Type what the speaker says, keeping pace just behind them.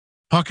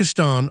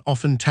Pakistan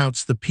often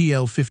touts the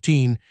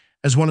PL-15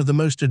 as one of the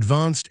most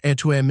advanced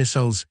air-to-air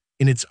missiles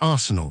in its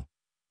arsenal,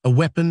 a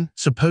weapon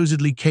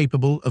supposedly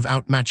capable of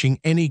outmatching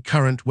any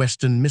current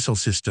Western missile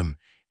system,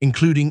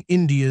 including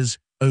India's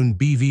own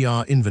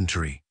BVR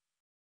inventory.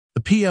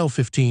 The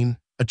PL-15,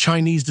 a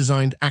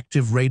Chinese-designed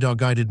active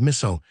radar-guided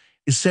missile,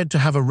 is said to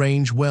have a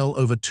range well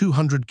over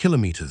 200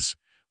 kilometers,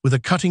 with a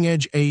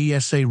cutting-edge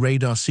AESA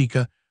radar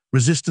seeker,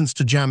 resistance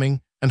to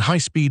jamming, and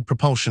high-speed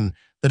propulsion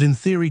that in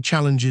theory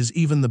challenges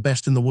even the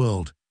best in the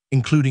world,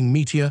 including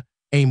Meteor,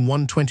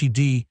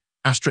 AIM-120D,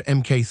 Astra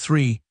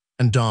Mk3,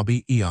 and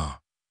Derby ER.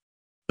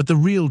 But the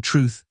real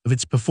truth of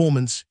its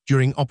performance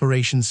during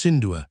Operation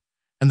Sindoor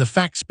and the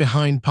facts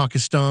behind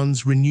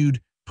Pakistan's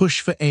renewed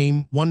push for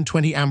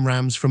AIM-120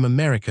 AMRAAMs from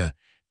America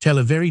tell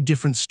a very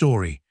different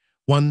story,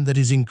 one that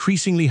is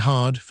increasingly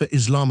hard for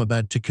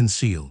Islamabad to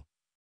conceal.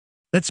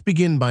 Let's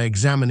begin by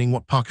examining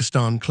what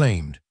Pakistan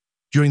claimed.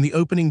 During the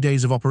opening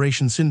days of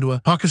Operation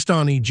Sindoor,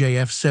 Pakistani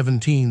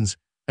JF-17s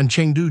and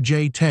Chengdu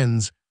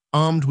J-10s,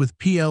 armed with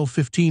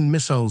PL-15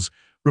 missiles,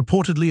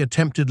 reportedly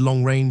attempted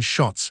long-range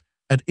shots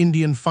at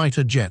Indian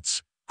fighter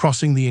jets,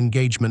 crossing the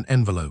engagement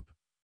envelope.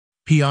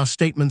 PR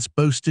statements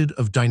boasted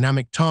of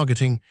dynamic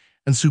targeting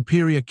and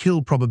superior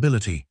kill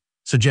probability,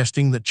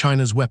 suggesting that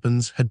China's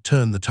weapons had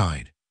turned the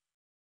tide.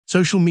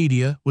 Social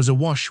media was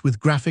awash with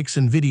graphics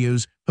and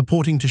videos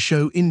purporting to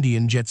show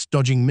Indian jets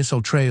dodging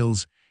missile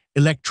trails,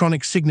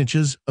 electronic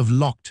signatures of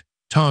locked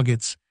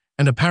targets,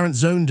 and apparent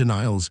zone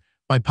denials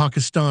by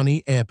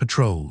Pakistani air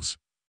patrols.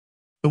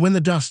 But when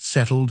the dust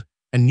settled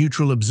and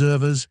neutral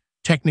observers,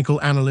 technical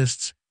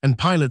analysts, and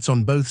pilots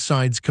on both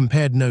sides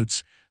compared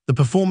notes, the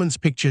performance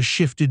picture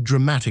shifted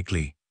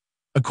dramatically.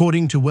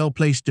 According to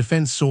well-placed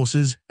defense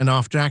sources and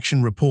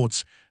after-action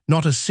reports,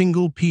 not a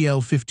single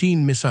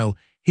PL-15 missile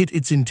hit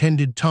its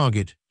intended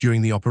target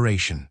during the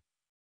operation.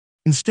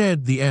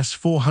 Instead, the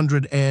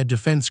S-400 air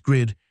defense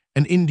grid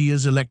and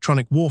India's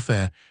electronic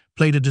warfare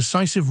played a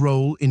decisive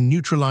role in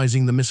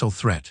neutralizing the missile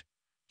threat,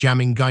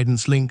 jamming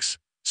guidance links,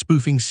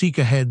 spoofing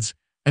seeker heads,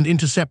 and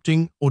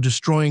intercepting or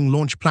destroying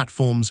launch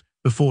platforms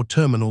before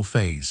terminal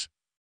phase.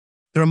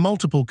 There are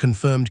multiple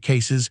confirmed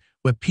cases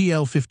where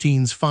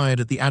PL-15s fired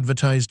at the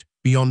advertised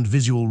beyond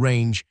visual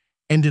range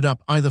ended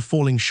up either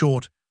falling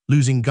short,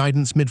 losing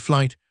guidance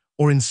mid-flight,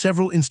 or in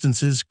several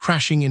instances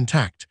crashing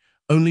intact,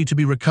 only to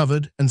be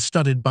recovered and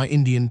studied by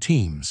Indian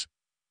teams.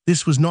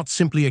 This was not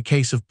simply a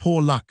case of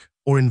poor luck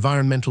or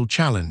environmental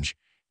challenge,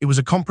 it was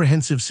a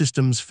comprehensive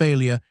systems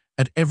failure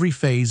at every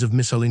phase of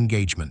missile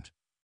engagement.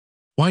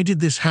 Why did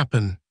this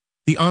happen?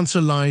 The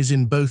answer lies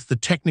in both the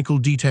technical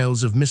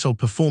details of missile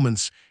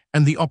performance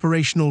and the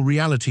operational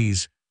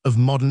realities of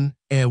modern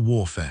air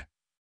warfare.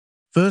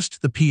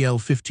 First, the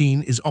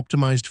PL-15 is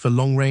optimized for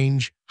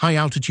long-range,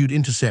 high-altitude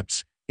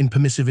intercepts in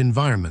permissive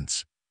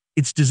environments.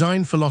 Its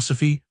design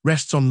philosophy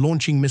rests on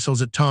launching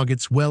missiles at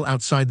targets well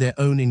outside their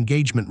own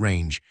engagement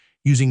range,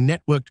 using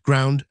networked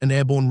ground and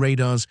airborne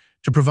radars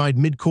to provide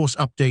mid-course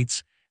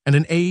updates and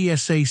an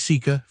AESA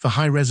seeker for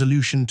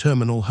high-resolution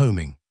terminal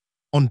homing.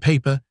 On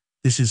paper,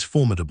 this is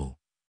formidable.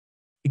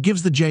 It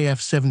gives the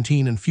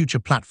JF-17 and future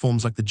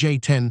platforms like the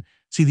J-10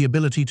 the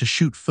ability to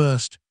shoot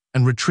first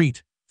and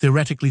retreat,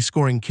 theoretically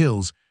scoring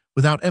kills,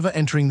 without ever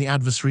entering the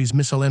adversary's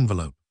missile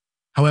envelope.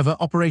 However,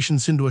 Operation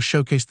Sindoor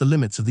showcased the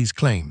limits of these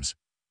claims.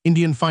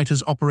 Indian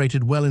fighters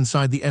operated well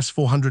inside the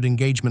S-400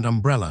 engagement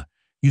umbrella,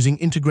 using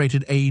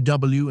integrated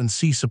AEW and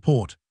C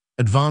support,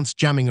 advanced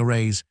jamming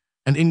arrays,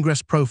 and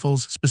ingress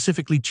profiles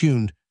specifically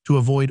tuned to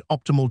avoid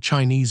optimal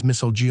Chinese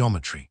missile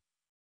geometry.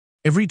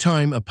 Every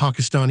time a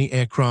Pakistani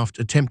aircraft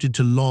attempted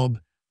to lob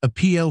a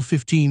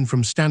PL-15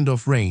 from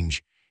standoff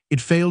range, it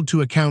failed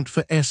to account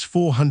for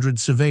S-400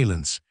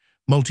 surveillance,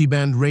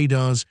 multiband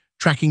radars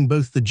tracking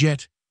both the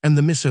jet and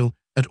the missile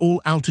at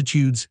all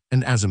altitudes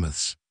and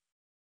azimuths.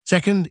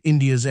 Second,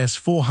 India's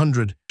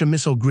S-400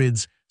 missile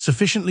grids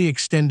sufficiently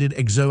extended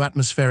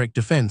exo-atmospheric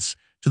defense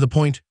to the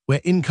point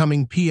where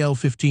incoming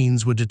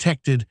PL-15s were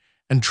detected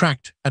and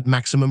tracked at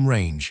maximum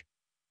range.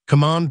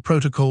 Command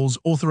protocols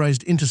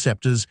authorized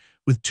interceptors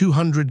with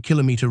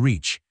 200-kilometer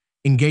reach,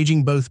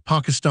 engaging both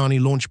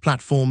Pakistani launch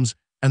platforms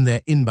and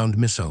their inbound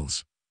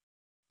missiles.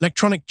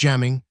 Electronic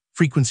jamming,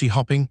 frequency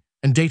hopping,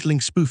 and data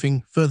link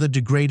spoofing further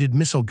degraded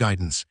missile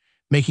guidance,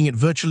 making it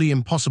virtually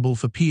impossible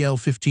for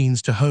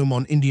PL-15s to home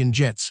on Indian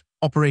jets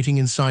operating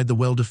inside the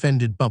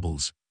well-defended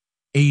bubbles.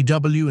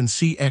 AEW and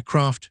C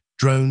aircraft,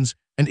 drones,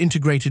 and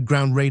integrated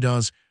ground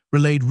radars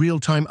relayed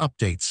real-time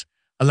updates,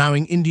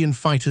 allowing Indian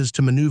fighters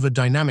to maneuver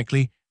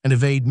dynamically and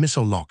evade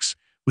missile locks,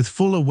 with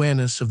full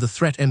awareness of the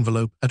threat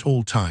envelope at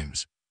all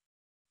times.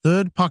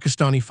 Third,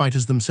 Pakistani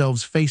fighters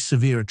themselves faced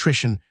severe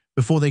attrition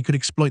before they could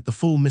exploit the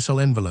full missile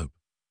envelope.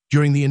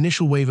 During the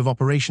initial wave of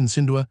Operation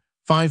Sindoor,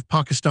 5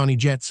 Pakistani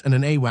jets and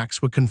an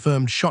AWACS were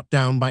confirmed shot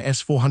down by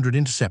S-400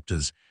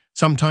 interceptors,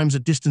 sometimes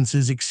at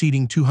distances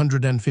exceeding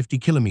 250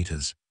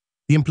 kilometers.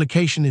 The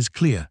implication is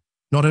clear.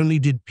 Not only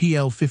did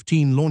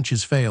PL-15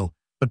 launches fail,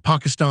 but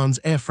Pakistan's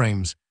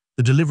airframes,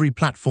 the delivery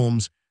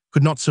platforms,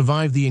 could not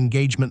survive the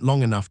engagement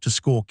long enough to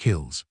score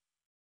kills.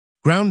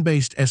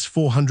 Ground-based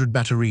S-400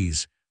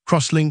 batteries,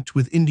 cross-linked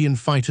with Indian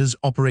fighters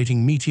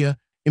operating Meteor,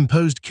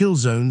 imposed kill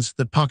zones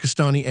that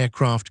Pakistani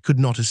aircraft could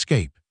not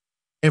escape.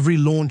 Every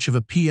launch of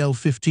a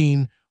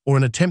PL-15 or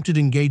an attempted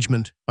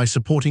engagement by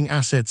supporting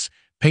assets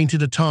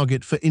painted a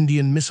target for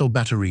Indian missile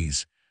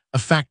batteries, a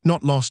fact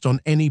not lost on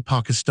any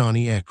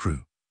Pakistani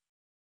aircrew.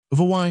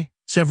 Over why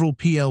several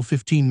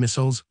PL-15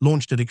 missiles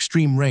launched at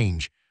extreme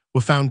range were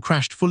found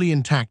crashed fully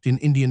intact in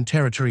Indian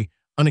territory,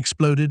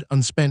 unexploded,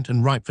 unspent,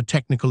 and ripe for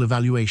technical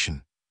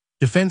evaluation.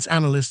 Defense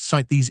analysts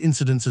cite these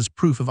incidents as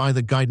proof of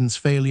either guidance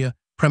failure,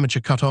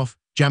 premature cutoff,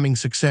 jamming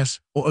success,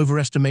 or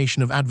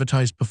overestimation of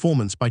advertised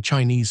performance by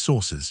Chinese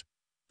sources.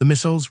 The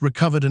missiles,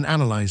 recovered and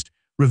analyzed,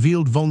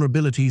 revealed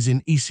vulnerabilities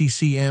in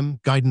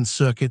ECCM, guidance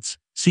circuits,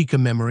 seeker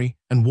memory,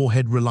 and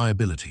warhead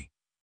reliability.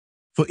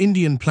 For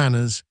Indian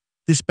planners,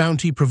 this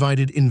bounty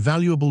provided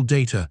invaluable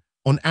data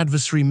on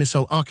adversary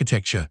missile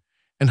architecture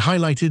and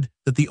highlighted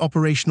that the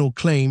operational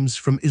claims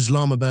from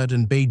Islamabad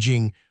and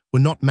Beijing were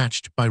not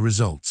matched by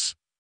results.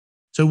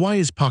 So why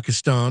is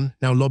Pakistan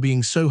now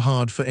lobbying so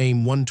hard for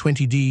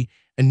AIM-120D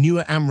and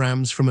newer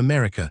AMRAAMs from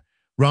America,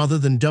 rather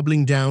than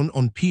doubling down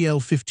on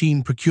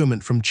PL-15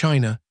 procurement from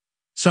China?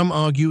 Some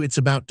argue it's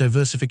about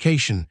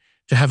diversification,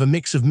 to have a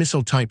mix of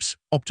missile types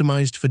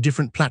optimized for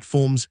different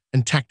platforms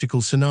and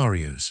tactical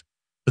scenarios.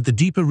 But the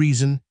deeper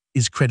reason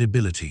is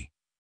credibility.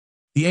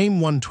 The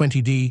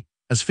AIM-120D,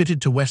 as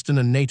fitted to Western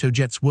and NATO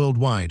jets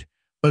worldwide,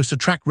 boasts a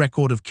track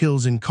record of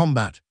kills in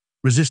combat,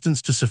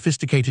 resistance to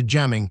sophisticated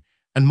jamming,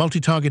 and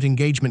multi-target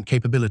engagement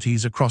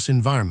capabilities across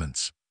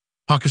environments.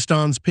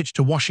 Pakistan's pitch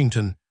to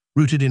Washington,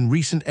 rooted in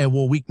recent air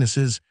war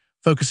weaknesses,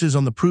 focuses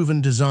on the proven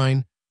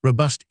design,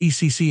 robust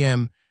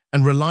ECCM,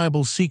 and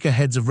reliable seeker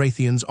heads of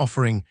Raytheon's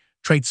offering,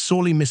 traits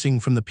sorely missing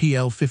from the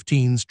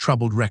PL-15's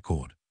troubled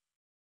record.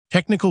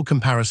 Technical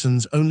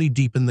comparisons only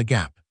deepen the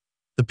gap.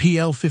 The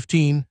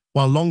PL-15,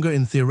 while longer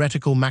in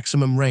theoretical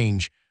maximum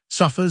range,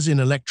 suffers in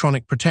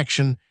electronic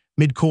protection,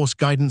 mid-course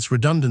guidance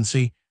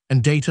redundancy,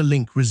 and data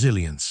link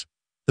resilience.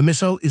 The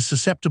missile is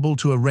susceptible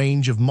to a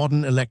range of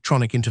modern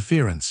electronic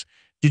interference,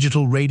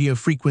 digital radio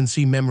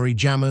frequency memory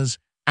jammers,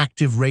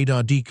 active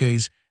radar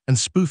decoys, and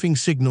spoofing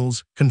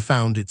signals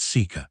confound its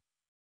seeker.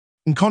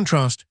 In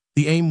contrast,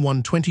 the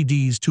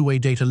AIM-120D's two-way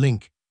data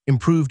link,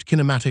 improved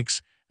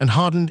kinematics, and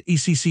hardened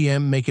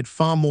ECCM make it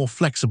far more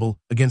flexible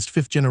against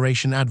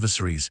fifth-generation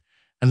adversaries,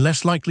 and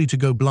less likely to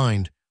go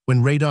blind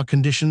when radar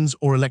conditions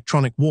or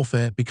electronic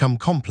warfare become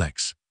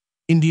complex.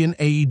 Indian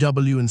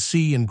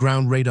AEW&C and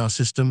ground radar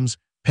systems,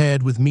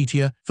 paired with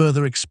Meteor,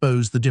 further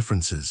expose the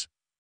differences.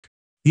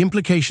 The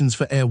implications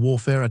for air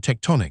warfare are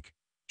tectonic.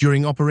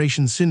 During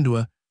Operation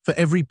Sindoor, for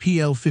every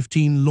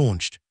PL-15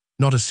 launched,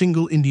 not a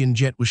single Indian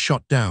jet was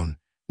shot down.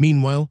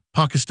 Meanwhile,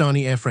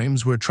 Pakistani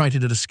airframes were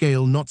attrited at a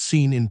scale not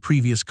seen in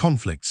previous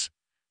conflicts.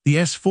 The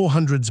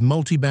S-400s'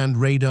 multi-band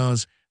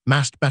radars,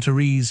 massed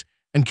batteries,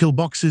 and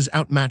killboxes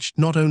outmatched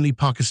not only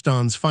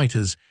Pakistan's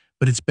fighters,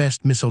 but its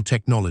best missile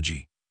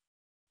technology.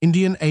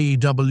 Indian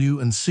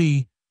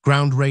AEW&C,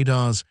 ground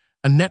radars,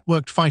 and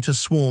networked fighter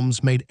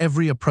swarms made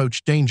every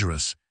approach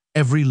dangerous,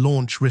 every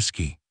launch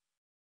risky.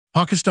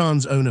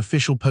 Pakistan's own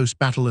official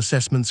post-battle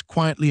assessments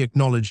quietly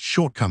acknowledged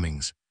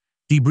shortcomings.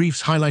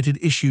 Debriefs highlighted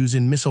issues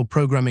in missile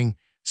programming,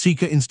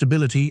 seeker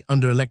instability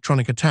under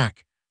electronic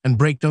attack, and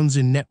breakdowns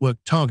in network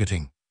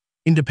targeting.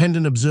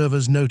 Independent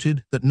observers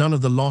noted that none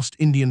of the lost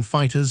Indian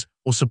fighters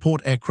or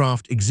support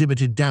aircraft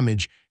exhibited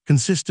damage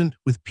consistent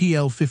with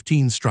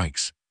PL-15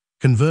 strikes.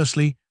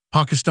 Conversely,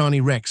 Pakistani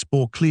wrecks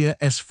bore clear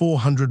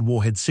S-400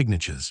 warhead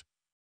signatures.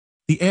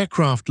 The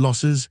aircraft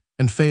losses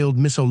and failed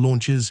missile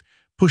launches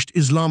pushed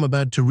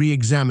Islamabad to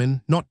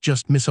re-examine not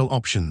just missile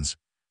options,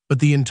 but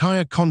the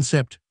entire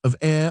concept of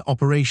air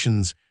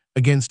operations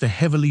against a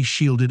heavily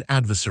shielded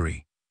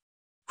adversary.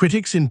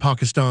 Critics in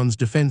Pakistan's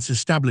defense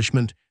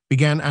establishment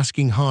began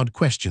asking hard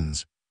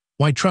questions.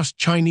 Why trust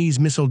Chinese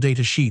missile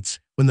data sheets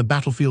when the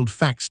battlefield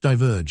facts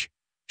diverge?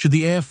 Should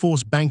the Air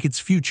Force bank its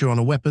future on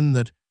a weapon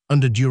that,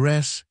 under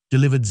duress,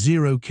 delivered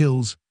 0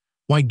 kills?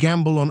 Why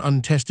gamble on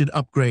untested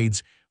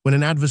upgrades when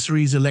an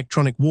adversary's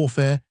electronic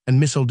warfare and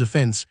missile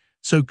defense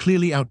so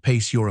clearly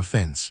outpace your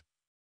offense?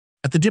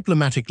 At the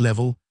diplomatic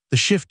level, the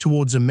shift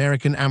towards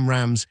American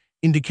AMRAAMs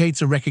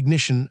indicates a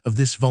recognition of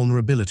this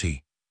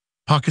vulnerability.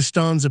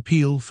 Pakistan's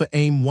appeal for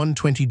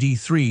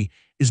AIM-120D-3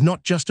 is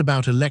not just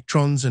about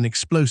electrons and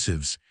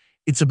explosives,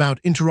 it's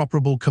about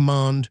interoperable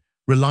command,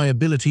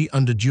 reliability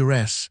under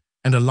duress,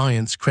 and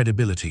alliance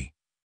credibility.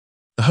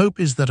 The hope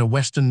is that a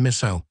Western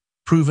missile,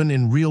 proven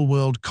in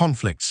real-world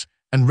conflicts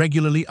and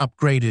regularly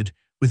upgraded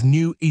with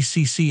new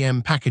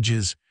ECCM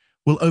packages,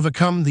 will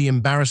overcome the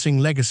embarrassing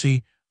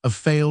legacy of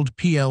failed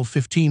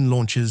PL-15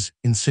 launches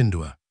in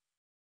Sindoor.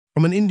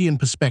 From an Indian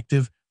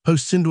perspective,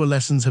 post-Sindoor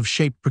lessons have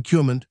shaped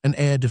procurement and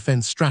air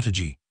defense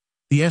strategy.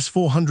 The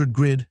S-400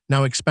 grid,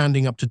 now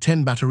expanding up to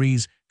 10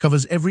 batteries,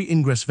 covers every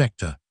ingress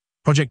vector.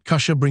 Project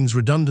Kusha brings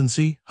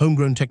redundancy,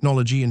 homegrown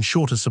technology, and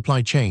shorter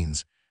supply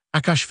chains.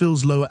 Akash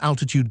fills lower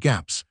altitude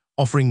gaps,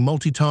 offering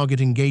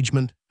multi-target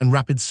engagement and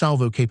rapid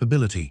salvo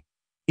capability.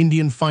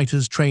 Indian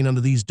fighters train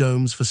under these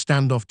domes for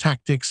standoff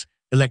tactics,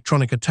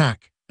 electronic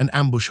attack, and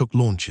ambush hook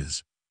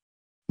launches.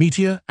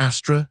 Meteor,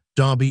 Astra,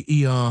 Darby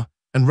ER,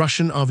 and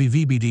Russian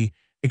RVVBD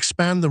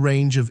expand the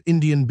range of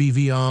Indian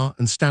BVR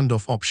and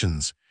standoff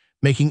options,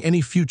 making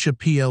any future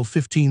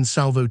PL15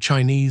 salvo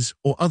Chinese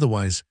or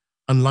otherwise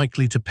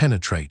unlikely to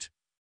penetrate.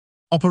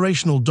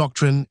 Operational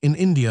doctrine in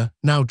India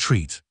now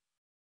treat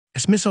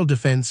missile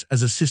defense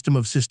as a system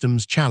of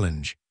systems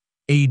challenge.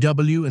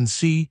 AEW and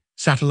C,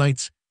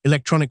 satellites,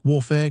 electronic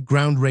warfare,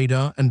 ground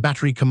radar, and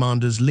battery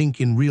commanders link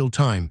in real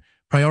time,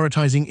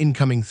 prioritizing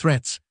incoming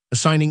threats,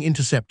 assigning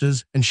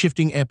interceptors, and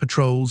shifting air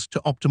patrols to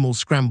optimal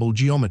scramble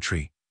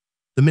geometry.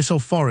 The missile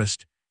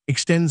forest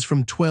extends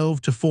from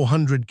 12 to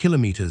 400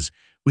 kilometers,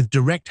 with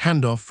direct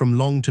handoff from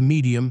long to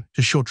medium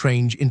to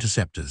short-range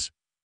interceptors.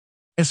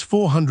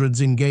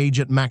 S-400s engage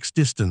at max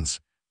distance,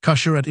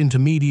 Kusha at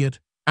intermediate,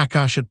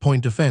 Akash at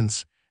point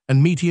defense,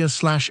 and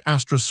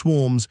Meteor/Astra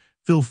swarms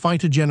fill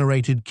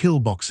fighter-generated kill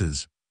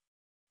boxes.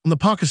 On the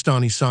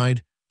Pakistani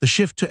side, the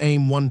shift to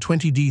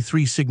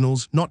AIM-120D-3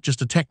 signals not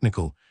just a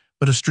technical,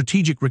 but a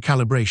strategic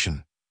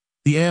recalibration.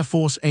 The Air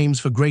Force aims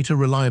for greater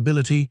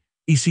reliability,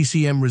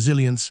 ECCM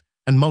resilience,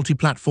 and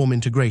multi-platform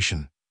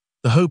integration.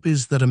 The hope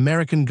is that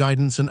American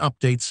guidance and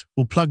updates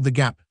will plug the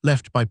gap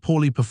left by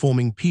poorly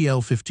performing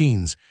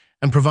PL-15s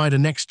and provide a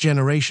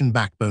next-generation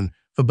backbone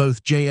for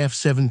both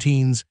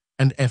JF-17s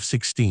and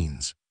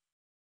F-16s.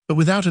 But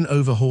without an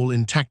overhaul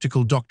in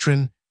tactical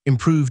doctrine,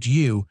 improved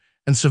U,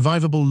 and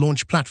survivable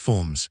launch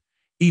platforms,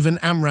 even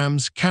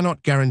AMRAAMs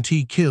cannot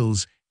guarantee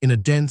kills in a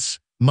dense,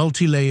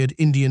 multi-layered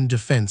Indian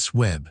defense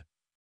web.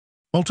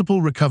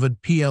 Multiple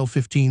recovered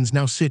PL-15s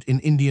now sit in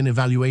Indian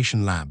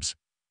evaluation labs.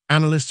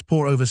 Analysts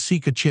pore over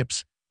seeker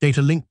chips,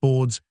 data link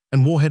boards,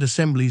 and warhead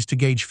assemblies to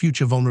gauge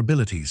future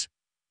vulnerabilities.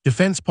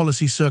 Defense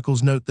policy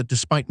circles note that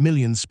despite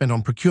millions spent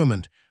on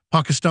procurement,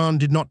 Pakistan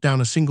did not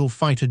down a single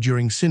fighter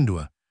during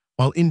Sindoor,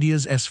 while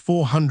India's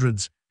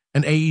S-400s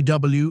and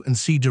AEW and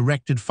C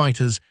directed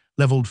fighters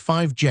leveled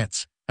 5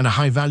 jets and a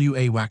high-value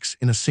AWACS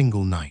in a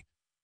single night.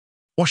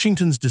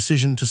 Washington's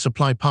decision to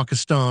supply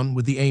Pakistan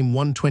with the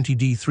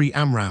AIM-120D-3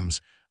 AMRAAMs,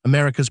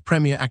 America's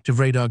premier active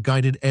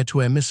radar-guided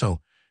air-to-air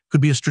missile,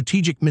 could be a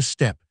strategic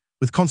misstep,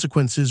 with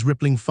consequences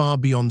rippling far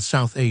beyond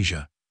South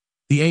Asia.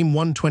 The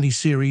AIM-120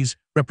 series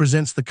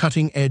represents the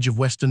cutting edge of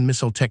Western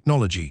missile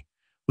technology.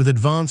 With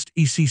advanced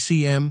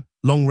ECCM,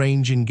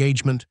 long-range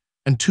engagement,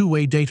 and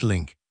two-way data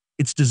link,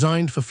 it's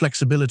designed for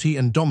flexibility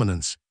and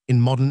dominance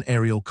in modern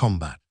aerial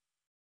combat.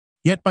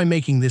 Yet by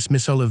making this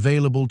missile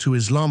available to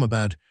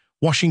Islamabad,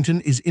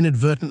 Washington is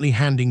inadvertently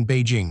handing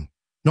Beijing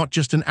not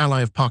just an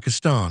ally of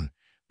Pakistan,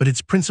 but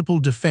its principal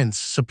defense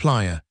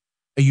supplier,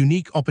 a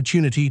unique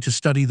opportunity to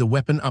study the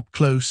weapon up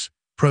close,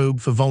 probe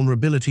for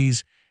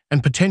vulnerabilities,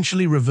 and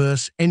potentially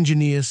reverse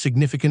engineer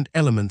significant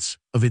elements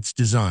of its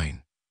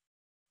design.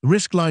 The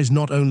risk lies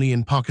not only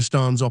in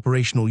Pakistan's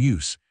operational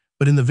use,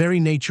 but in the very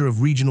nature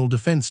of regional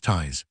defense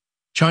ties.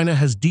 China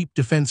has deep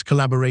defense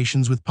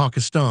collaborations with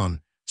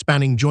Pakistan,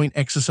 spanning joint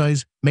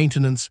exercise,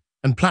 maintenance,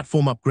 and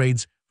platform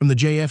upgrades from the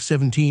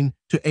JF-17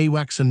 to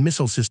AWACS and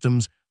missile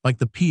systems like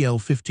the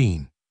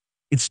PL-15.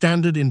 It's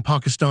standard in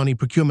Pakistani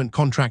procurement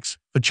contracts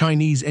for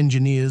Chinese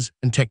engineers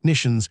and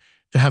technicians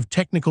to have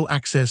technical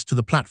access to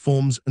the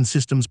platforms and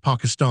systems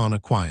Pakistan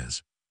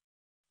acquires.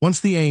 Once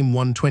the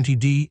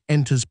AIM-120D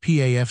enters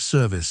PAF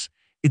service,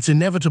 it's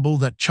inevitable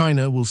that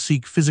China will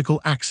seek physical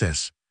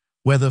access,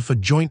 whether for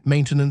joint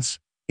maintenance,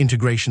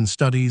 integration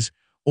studies,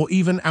 or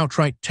even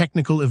outright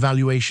technical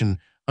evaluation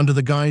under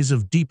the guise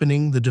of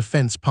deepening the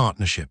defense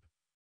partnership.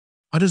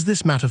 How does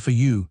this matter for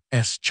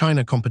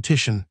U.S.-China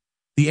competition?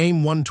 The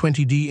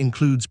AIM-120D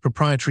includes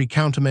proprietary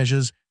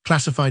countermeasures,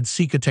 classified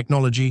seeker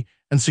technology,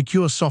 and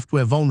secure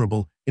software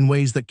vulnerable in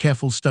ways that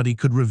careful study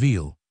could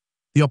reveal.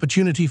 The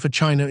opportunity for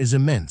China is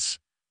immense.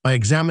 By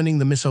examining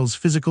the missile's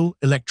physical,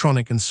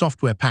 electronic, and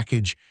software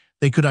package,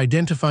 they could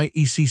identify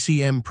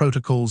ECCM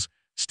protocols,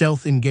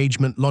 stealth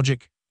engagement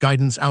logic,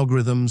 guidance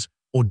algorithms,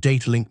 or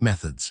data link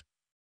methods.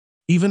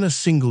 Even a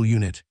single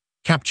unit,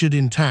 captured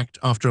intact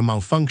after a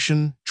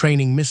malfunction,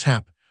 training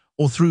mishap,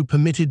 or through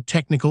permitted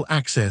technical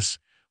access,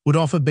 would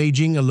offer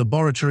Beijing a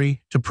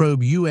laboratory to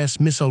probe U.S.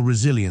 missile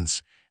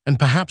resilience and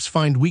perhaps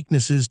find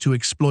weaknesses to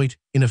exploit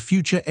in a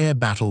future air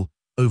battle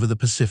over the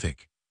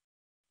Pacific.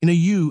 In a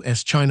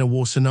U.S.-China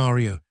war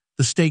scenario,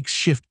 the stakes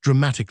shift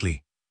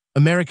dramatically.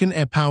 American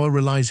air power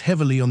relies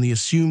heavily on the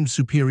assumed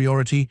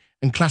superiority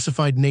and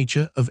classified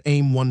nature of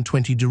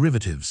AIM-120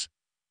 derivatives.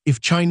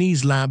 If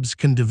Chinese labs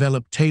can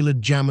develop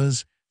tailored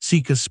jammers,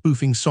 seeker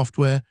spoofing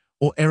software,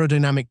 or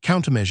aerodynamic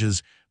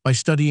countermeasures by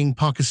studying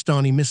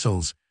Pakistani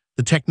missiles,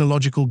 the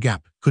technological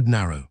gap could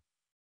narrow.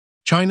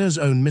 China's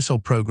own missile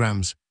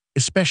programs,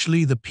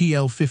 especially the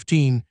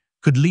PL-15,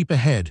 could leap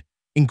ahead,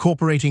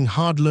 incorporating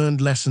hard-learned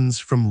lessons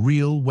from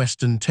real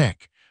Western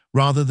tech,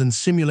 rather than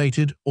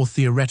simulated or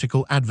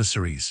theoretical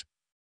adversaries.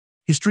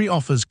 History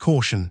offers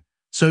caution.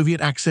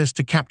 Soviet access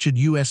to captured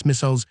U.S.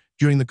 missiles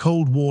during the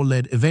Cold War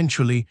led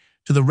eventually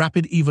to the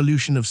rapid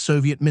evolution of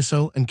Soviet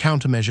missile and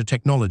countermeasure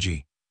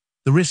technology.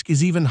 The risk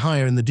is even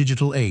higher in the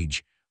digital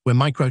age, where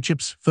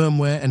microchips,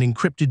 firmware, and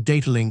encrypted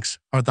data links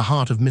are at the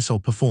heart of missile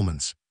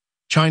performance.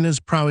 China's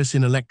prowess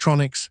in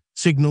electronics,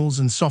 signals,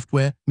 and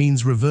software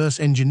means reverse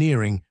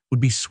engineering would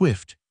be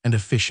swift and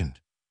efficient.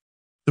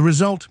 The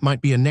result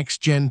might be a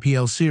next-gen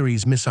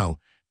PL-series missile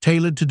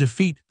tailored to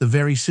defeat the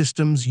very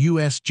systems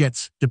U.S.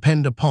 jets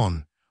depend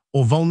upon,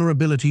 or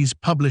vulnerabilities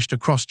published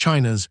across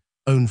China's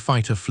own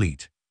fighter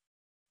fleet.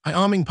 By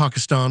arming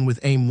Pakistan with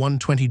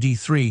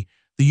AIM-120D-3,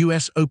 the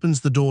U.S.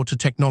 opens the door to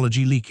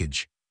technology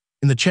leakage.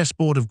 In the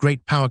chessboard of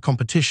great power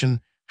competition,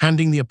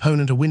 handing the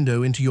opponent a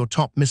window into your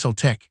top missile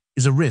tech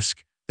is a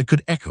risk that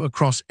could echo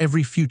across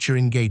every future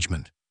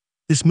engagement.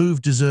 This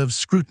move deserves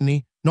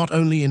scrutiny not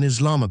only in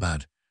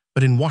Islamabad,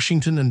 but in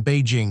Washington and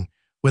Beijing,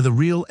 where the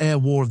real air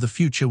war of the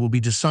future will be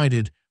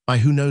decided by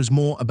who knows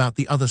more about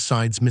the other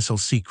side's missile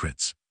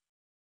secrets.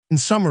 In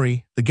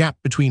summary, the gap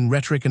between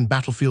rhetoric and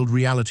battlefield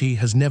reality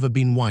has never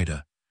been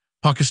wider.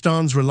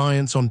 Pakistan's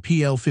reliance on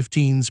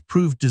PL-15s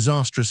proved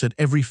disastrous at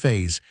every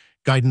phase: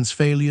 guidance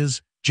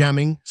failures,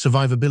 jamming,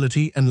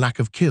 survivability, and lack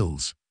of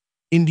kills.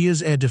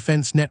 India's air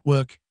defense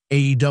network,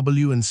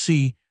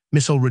 AEW&C,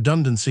 missile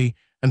redundancy,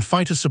 and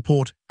fighter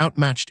support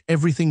outmatched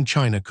everything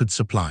China could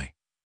supply.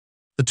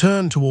 The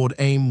turn toward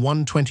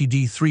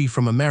AIM-120D-3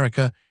 from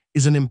America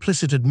is an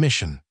implicit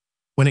admission.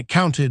 When it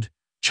counted,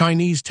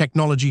 Chinese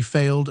technology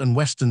failed and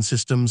Western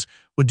systems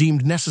were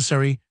deemed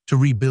necessary to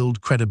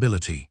rebuild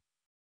credibility.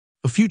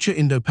 For future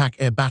Indo-Pak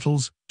air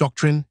battles,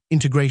 doctrine,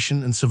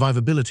 integration, and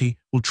survivability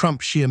will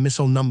trump sheer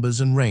missile numbers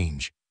and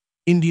range.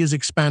 India's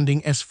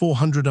expanding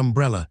S-400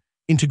 umbrella,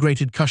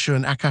 integrated Kusha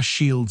and Akash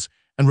shields,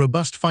 and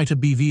robust fighter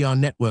BVR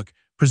network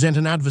present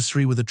an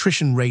adversary with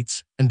attrition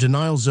rates and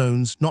denial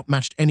zones not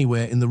matched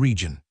anywhere in the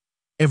region.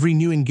 Every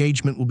new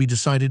engagement will be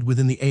decided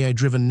within the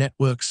AI-driven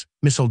networks,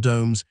 missile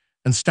domes,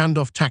 and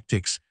standoff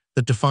tactics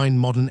that define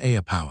modern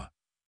air power.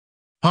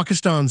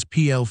 Pakistan's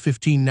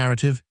PL-15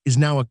 narrative is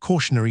now a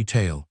cautionary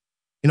tale.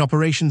 In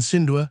Operation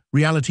Sindoor,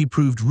 reality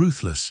proved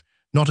ruthless.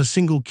 Not a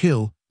single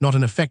kill, not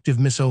an effective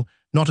missile,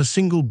 not a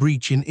single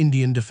breach in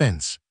Indian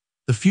defense.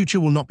 The future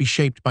will not be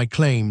shaped by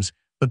claims,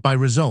 but by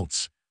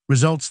results.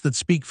 Results that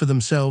speak for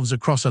themselves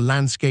across a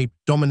landscape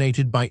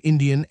dominated by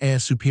Indian air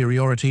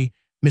superiority,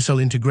 missile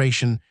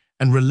integration,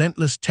 and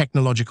relentless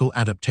technological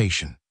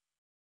adaptation.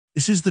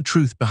 This is the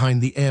truth behind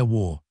the air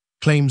war.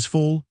 Claims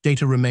fall,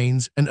 data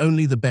remains, and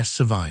only the best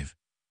survive.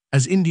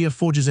 As India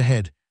forges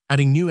ahead,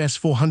 adding new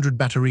S-400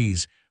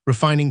 batteries,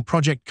 refining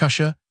Project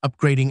Kusha,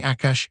 upgrading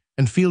Akash,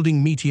 and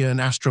fielding Meteor and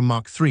Astra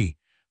Mark III,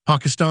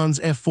 Pakistan's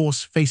Air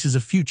Force faces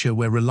a future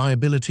where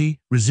reliability,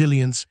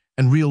 resilience,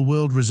 and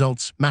real-world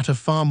results matter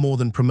far more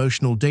than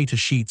promotional data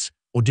sheets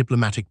or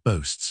diplomatic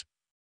boasts.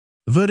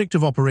 The verdict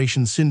of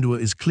Operation Sindoor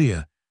is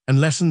clear, and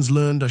lessons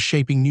learned are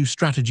shaping new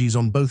strategies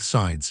on both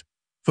sides.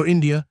 For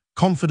India,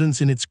 confidence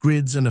in its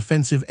grids and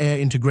offensive air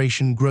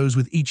integration grows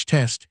with each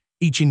test,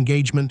 each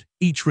engagement,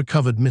 each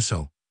recovered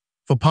missile.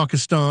 For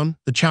Pakistan,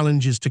 the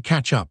challenge is to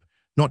catch up,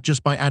 not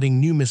just by adding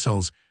new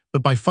missiles,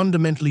 but by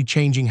fundamentally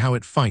changing how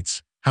it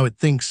fights, how it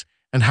thinks,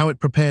 and how it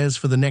prepares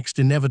for the next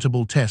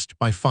inevitable test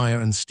by fire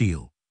and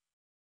steel.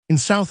 In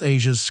South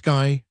Asia's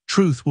sky,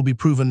 truth will be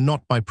proven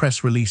not by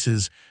press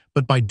releases,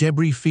 but by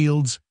debris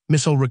fields,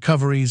 missile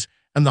recoveries,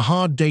 and the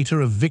hard data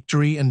of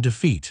victory and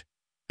defeat.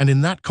 And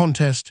in that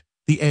contest,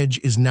 the edge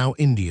is now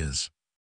India's.